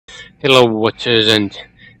Hello watchers, and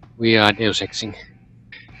we are Deus Exing.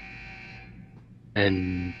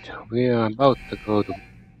 And we are about to go to...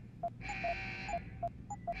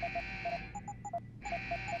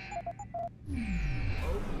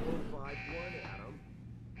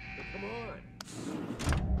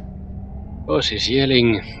 Boss is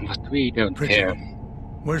yelling, but we don't care.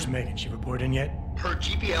 Where's Megan? She report in yet? Her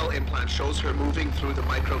GPL implant shows her moving through the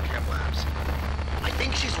microchem labs. I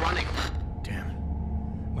think she's running. Damn.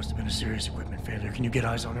 Must have been a serious equipment failure. Can you get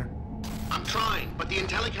eyes on her? I'm trying, but the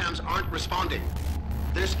intellicams aren't responding.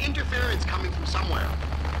 There's interference coming from somewhere.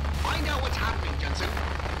 Find out what's happening, Jensen.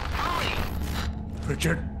 Hurry!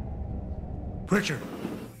 Pritchard? Pritchard!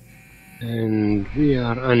 And we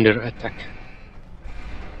are under attack.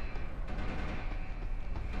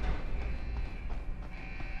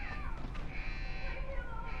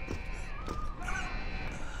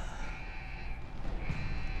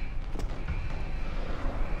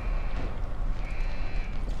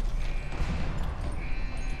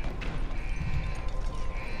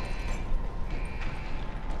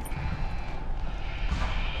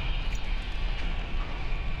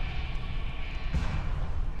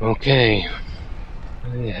 Okay,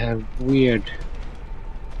 I have weird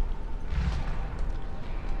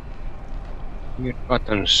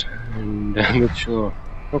buttons, and I'm not sure.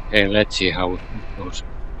 Okay, let's see how it goes.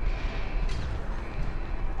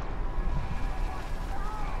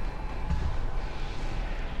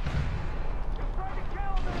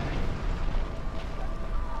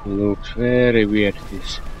 Looks very weird,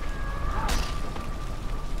 this.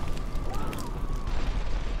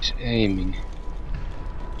 It's aiming.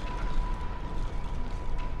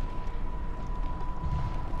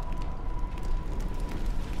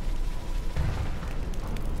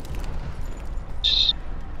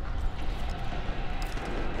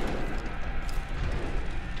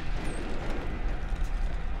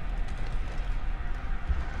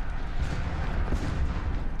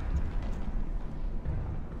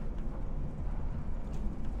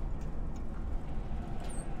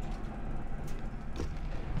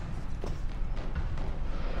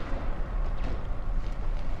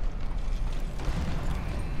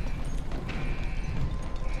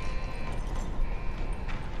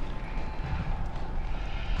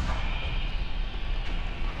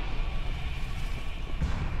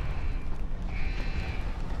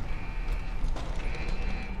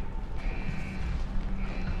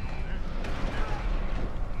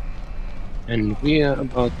 And we are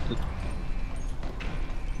about to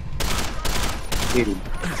kill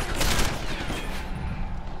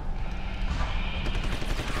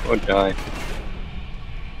or die.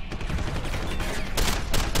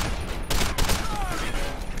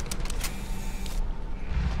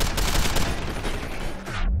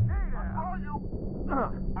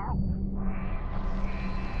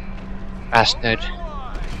 Bastard.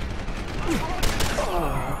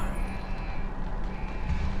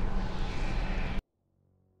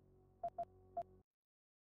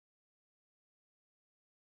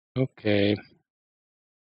 Okay.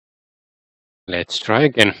 Let's try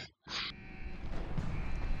again.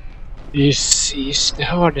 This is the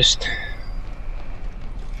hardest.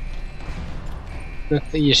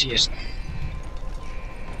 Not the easiest.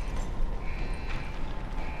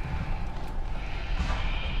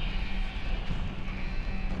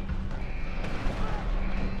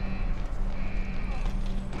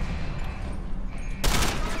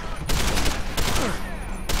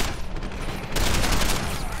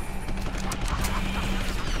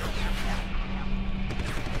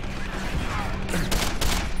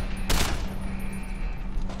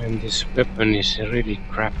 And this weapon is really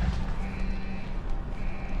crap.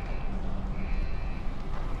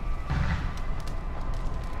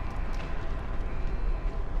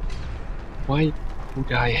 Why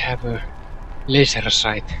would I have a laser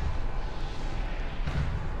sight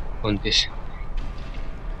on this?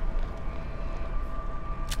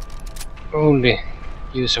 Only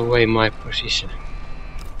gives away my position.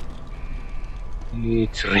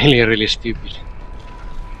 It's really stupid.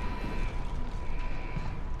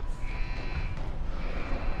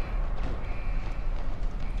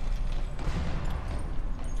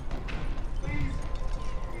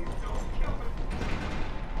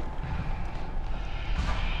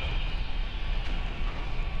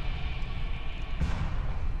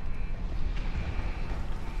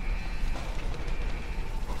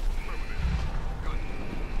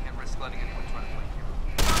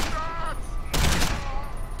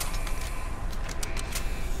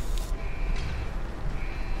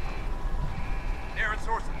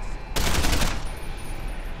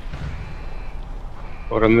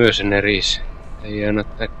 For mercenaries, they are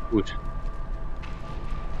not that good.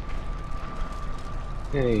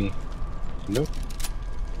 Hey, nope.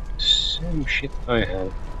 Same shit I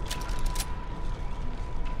have.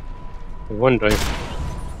 I wonder if...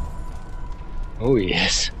 Oh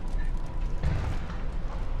yes.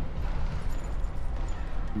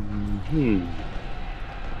 Mm-hmm.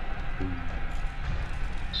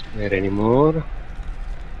 Is there any more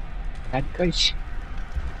bad guys?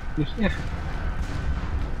 Yeah.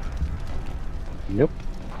 Nope.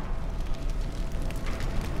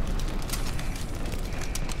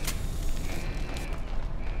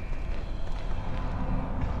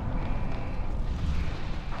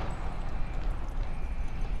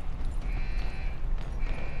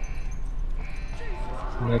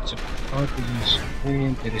 Lots of parties,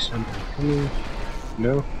 and there is something coming.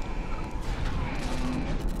 No.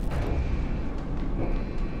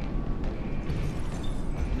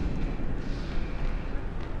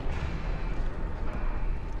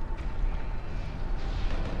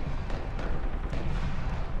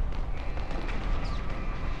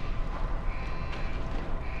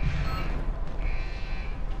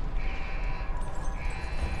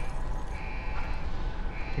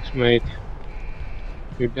 Thanks, mate.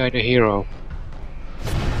 You died a hero.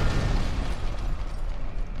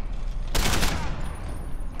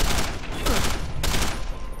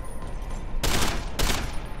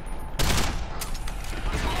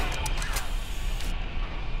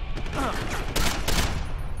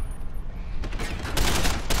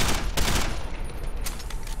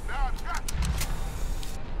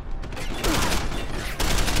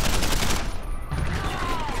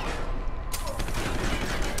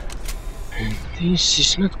 This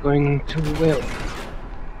is not going too well.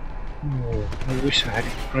 Oh, I wish I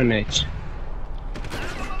had grenades.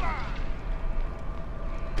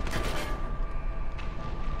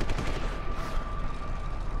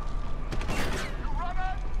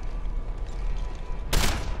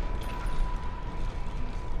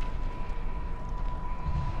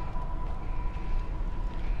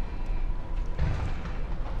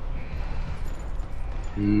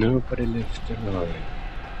 Nobody left alive.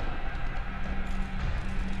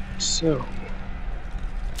 So,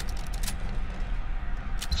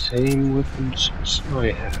 same weapons as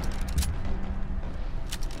I have.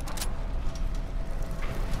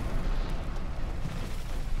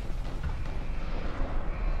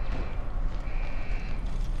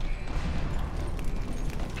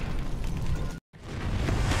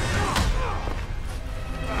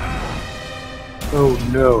 Oh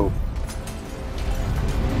no!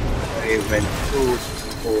 I went too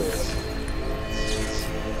far.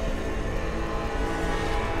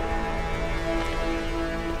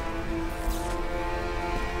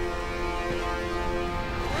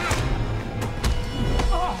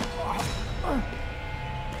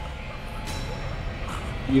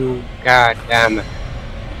 You goddamn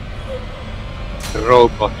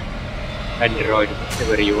robot, android,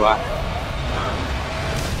 whatever you are.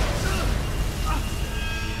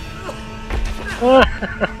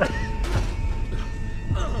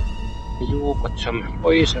 You got some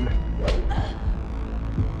poison.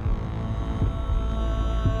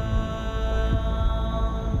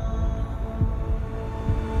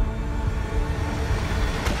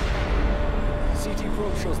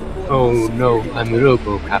 Oh no, I'm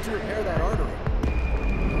RoboCop.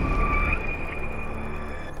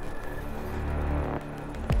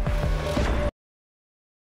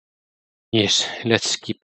 Yes, let's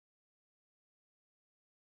skip.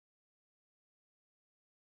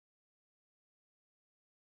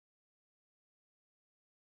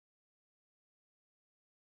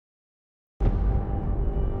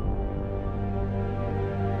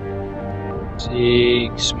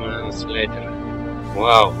 Six months later.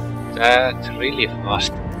 Wow, that's really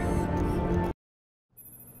fast.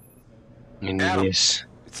 And Adam, yes,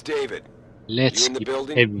 it's David. let's You in the skip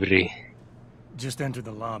building? every. Just entered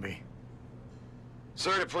the lobby.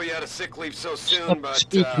 Sorry to pull you out of sick leave so soon, Stop but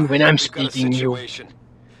speaking when I'm we've got a speaking, you situation.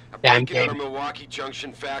 I'm damn breaking out our David. Milwaukee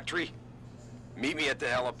Junction factory. Meet me at the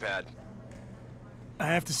helipad. I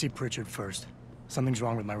have to see Pritchard first. Something's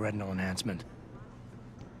wrong with my retinal enhancement.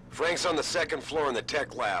 Frank's on the second floor in the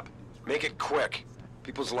tech lab. Make it quick.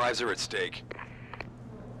 People's lives are at stake.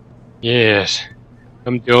 Yes,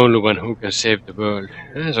 I'm the only one who can save the world,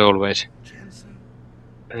 as always.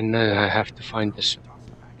 And now I have to find this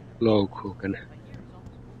bloke who can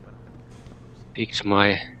fix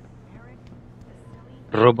my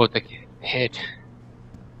robotic head.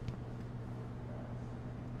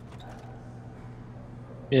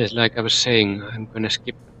 Yes, like I was saying, I'm gonna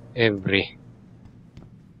skip every...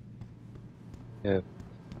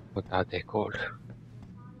 what are they called?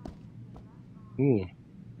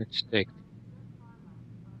 Let's take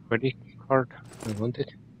credit card. I want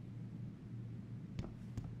it.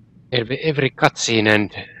 Every cutscene and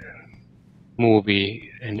movie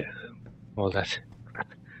and all that crap.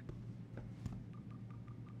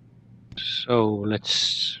 So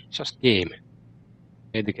let's just game.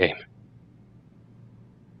 Play the game.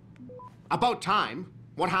 About time.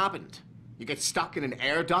 What happened? You get stuck in an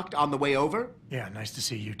air duct on the way over? Yeah, nice to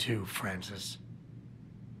see you too, Francis.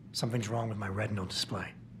 Something's wrong with my retinal display.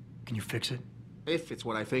 Can you fix it? If it's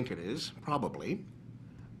what I think it is, probably.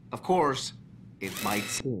 Of course, it might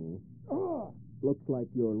seem. Looks like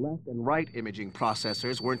your left and right imaging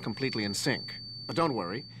processors weren't completely in sync. But don't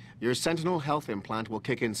worry, your Sentinel health implant will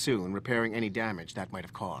kick in soon, repairing any damage that might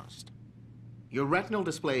have caused. Your retinal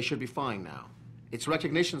display should be fine now. Its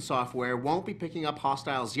recognition software won't be picking up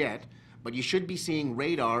hostiles yet, but you should be seeing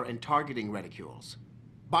radar and targeting reticules.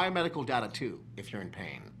 Biomedical data too, if you're in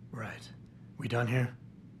pain. Right. We done here?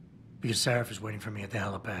 Because Sarif is waiting for me at the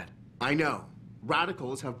helipad. I know.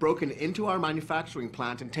 Radicals have broken into our manufacturing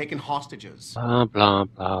plant and taken hostages. Blah blah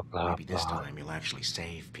blah blah. Maybe this blah. time you'll actually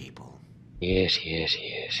save people. Yes.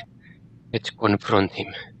 Let's confront him.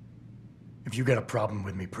 If you got a problem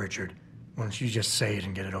with me, Pritchard, why don't you just say it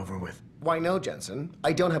and get it over with? Why no, Jensen?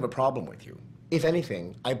 I don't have a problem with you. If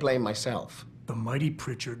anything, I blame myself. The mighty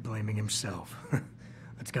Pritchard blaming himself.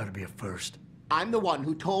 That's gotta be a first. I'm the one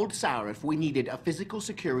who told Sarif we needed a physical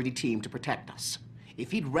security team to protect us. If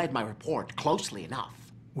he'd read my report closely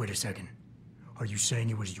enough. Wait a second. Are you saying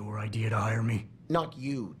it was your idea to hire me? Not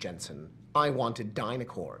you, Jensen. I wanted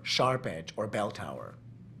Dynacore, Sharp Edge, or Bell Tower.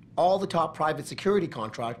 All the top private security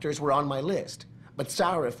contractors were on my list, but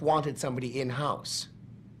Sarif wanted somebody in-house.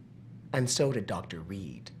 And so did Dr.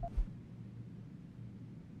 Reed.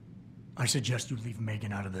 I suggest you leave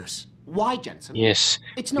Megan out of this. Why, Jensen? Yes,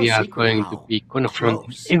 It's no we are secret going how to be confronting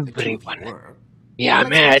close the two of you everyone. were. We are Let's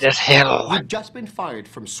mad face it, as hell. You'd just been fired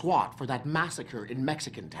from SWAT for that massacre in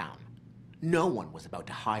Mexican town. No one was about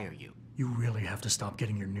to hire you. You really have to stop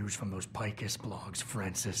getting your news from those Picus blogs,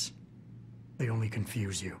 Francis. They only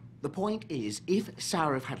confuse you. The point is, if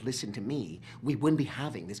Sarif had listened to me, we wouldn't be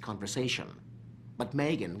having this conversation. But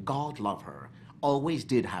Megan, God love her, always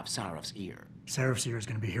did have Sarif's ear. Sarif's here is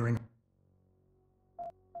going to be hearing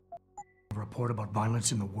a report about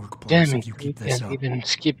violence in the workplace Damn if it, you we keep this can't up. even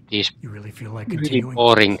skip these You really feel like really continuing?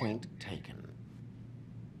 boring Point taken.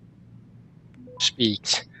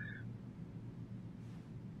 speaks.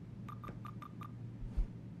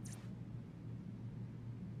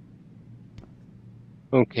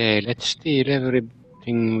 Okay, let's steal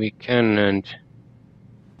everything we can and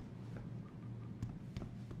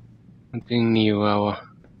continue our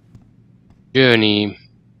journey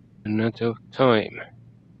another time.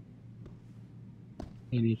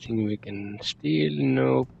 Anything we can steal?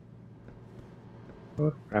 No.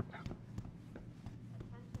 Oh crap.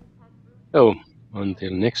 So,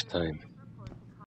 until next time.